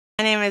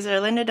My name is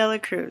Erlinda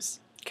Delacruz.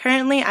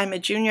 Currently, I'm a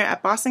junior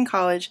at Boston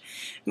College,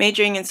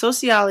 majoring in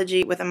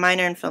sociology with a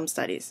minor in film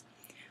studies.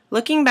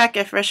 Looking back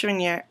at freshman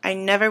year, I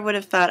never would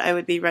have thought I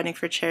would be running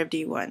for chair of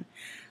D1.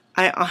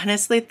 I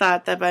honestly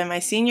thought that by my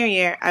senior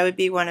year, I would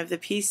be one of the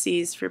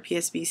PCs for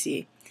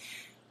PSBC.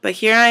 But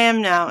here I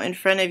am now in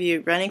front of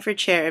you running for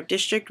chair of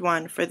District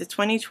 1 for the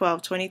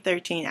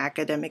 2012-2013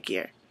 academic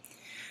year.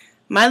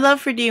 My love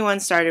for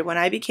D1 started when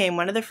I became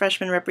one of the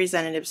freshman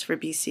representatives for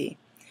BC.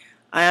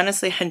 I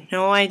honestly had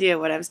no idea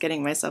what I was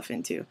getting myself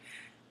into,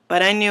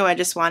 but I knew I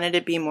just wanted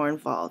to be more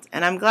involved,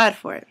 and I'm glad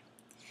for it.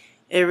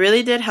 It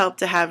really did help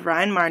to have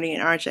Ryan, Marty,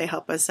 and RJ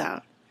help us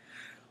out.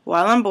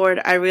 While on board,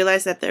 I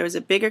realized that there was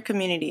a bigger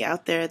community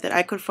out there that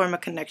I could form a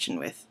connection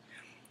with.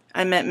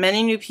 I met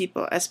many new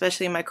people,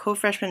 especially my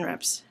co-freshman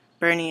reps,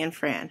 Bernie and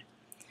Fran.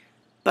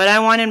 But I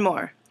wanted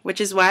more,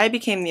 which is why I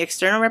became the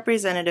external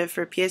representative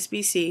for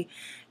PSBC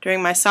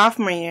during my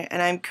sophomore year,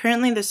 and I'm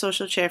currently the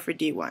social chair for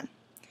D1.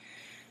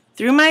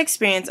 Through my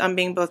experience on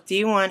being both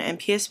D1 and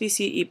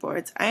PSBC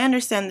e-boards, I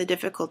understand the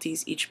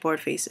difficulties each board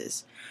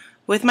faces.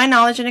 With my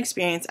knowledge and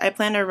experience, I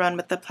plan to run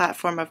with the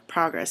platform of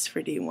progress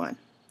for D1.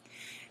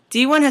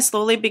 D1 has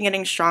slowly been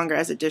getting stronger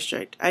as a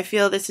district. I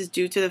feel this is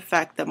due to the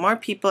fact that more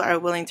people are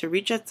willing to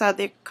reach outside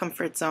their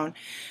comfort zone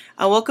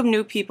and welcome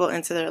new people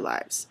into their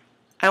lives.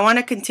 I want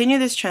to continue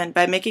this trend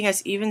by making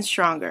us even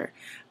stronger,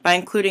 by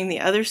including the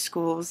other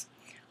schools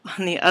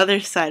on the other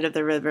side of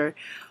the river,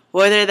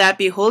 whether that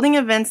be holding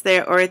events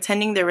there or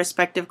attending their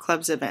respective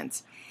clubs'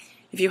 events.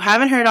 If you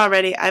haven't heard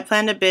already, I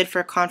plan to bid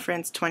for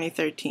Conference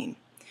 2013.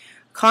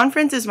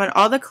 Conference is when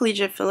all the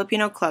collegiate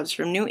Filipino clubs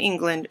from New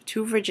England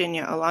to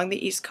Virginia along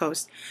the East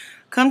Coast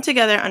come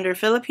together under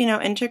Filipino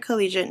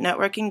Intercollegiate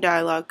Networking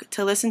Dialogue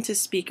to listen to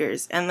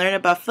speakers and learn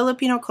about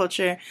Filipino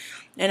culture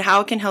and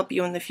how it can help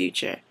you in the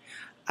future.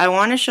 I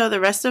want to show the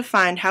rest of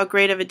FIND how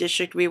great of a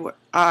district we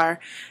are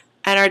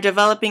and are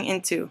developing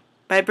into.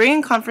 By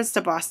bringing Conference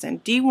to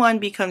Boston,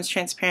 D1 becomes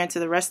transparent to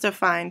the rest of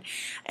FIND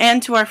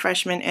and to our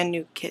freshmen and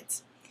new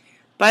kids.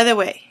 By the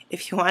way,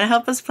 if you want to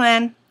help us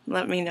plan,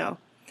 let me know.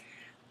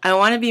 I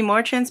want to be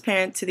more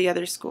transparent to the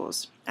other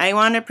schools. I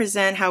want to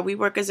present how we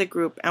work as a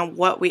group and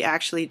what we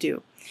actually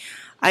do.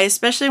 I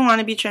especially want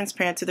to be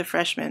transparent to the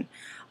freshmen.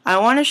 I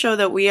want to show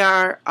that we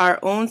are our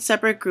own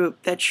separate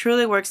group that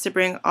truly works to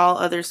bring all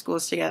other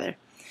schools together.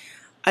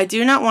 I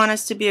do not want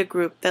us to be a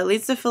group that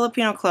leads the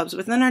Filipino clubs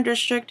within our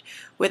district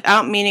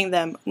without meeting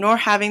them nor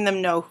having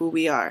them know who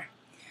we are.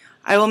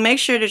 I will make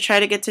sure to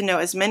try to get to know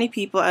as many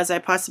people as I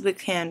possibly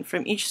can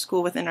from each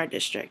school within our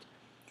district.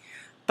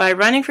 By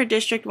running for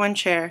District 1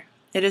 chair,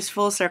 it is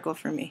full circle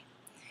for me.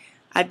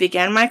 I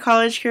began my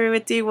college career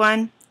with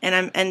D1, and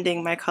I'm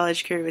ending my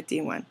college career with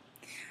D1.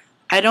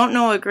 I don't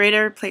know a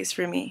greater place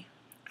for me.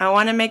 I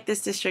want to make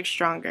this district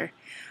stronger.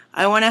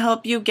 I want to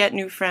help you get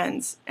new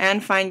friends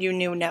and find you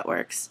new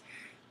networks.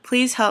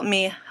 Please help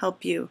me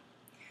help you.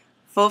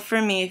 Vote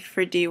for me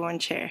for D1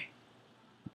 chair.